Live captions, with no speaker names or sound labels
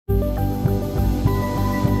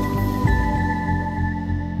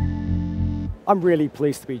I'm really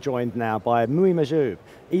pleased to be joined now by Muhi Majzoub,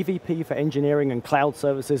 EVP for Engineering and Cloud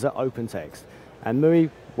Services at OpenText. And Muhi,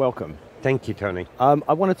 welcome. Thank you, Tony.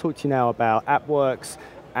 I want to talk to you now about AppWorks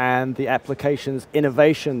and the applications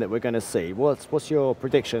innovation that we're going to see. What's your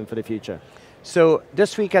prediction for the future? So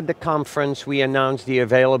this week at the conference, we announced the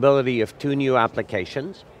availability of 2 new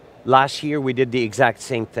applications. Last year, we did the exact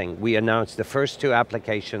same thing. We announced the first 2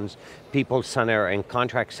 applications, People Center and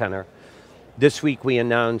Contract Center. This week, we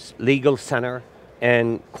announced Legal Center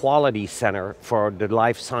and Quality Center for the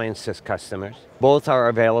life sciences customers. Both are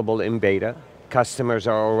available in beta. Customers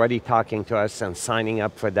are already talking to us and signing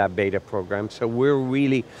up for that beta program, so we're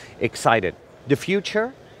really excited. The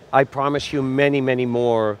future, I promise you many, many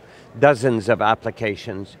more dozens of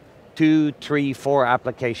applications, 2, 3, 4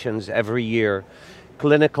 applications every year,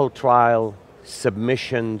 clinical trial,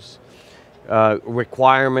 submissions,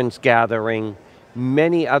 requirements gathering,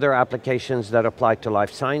 many other applications that apply to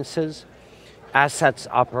life sciences, assets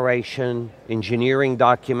operation, engineering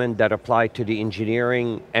document that apply to the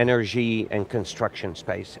engineering, energy, and construction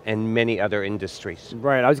space, and many other industries.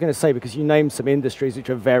 Right, I was going to say, because you named some industries which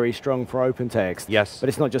are very strong for OpenText. Yes. But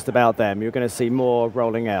it's not just about them, you're going to see more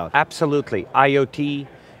rolling out. Absolutely, IoT,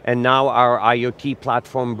 and now our IoT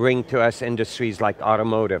platform bring to us industries like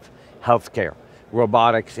automotive, healthcare,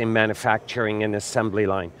 robotics in manufacturing and assembly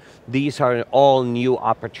line. These are all new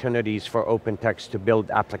opportunities for OpenText to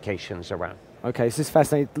build applications around. Okay, this is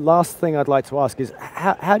fascinating. Last thing I'd like to ask is,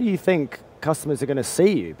 how do you think customers are going to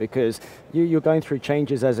see you? Because you're going through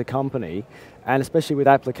changes as a company, and especially with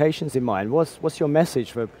applications in mind. What's your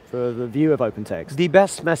message for the view of OpenText? The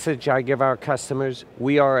best message I give our customers,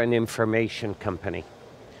 we are an information company.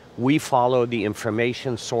 We follow the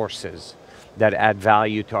information sources that add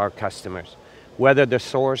value to our customers. Whether the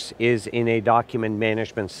source is in a document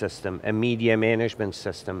management system, a media management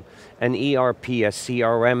system, an ERP, a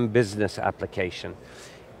CRM business application.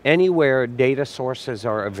 Anywhere data sources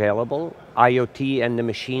are available, IoT and the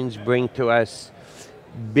machines bring to us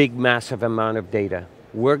big, massive amount of data.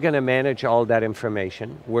 We're going to manage all that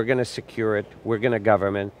information, we're going to secure it, we're going to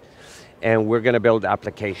govern it, and we're going to build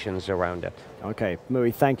applications around it. Okay,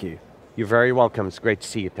 Muhi, thank you. You're very welcome. It's great to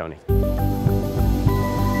see you, Tony.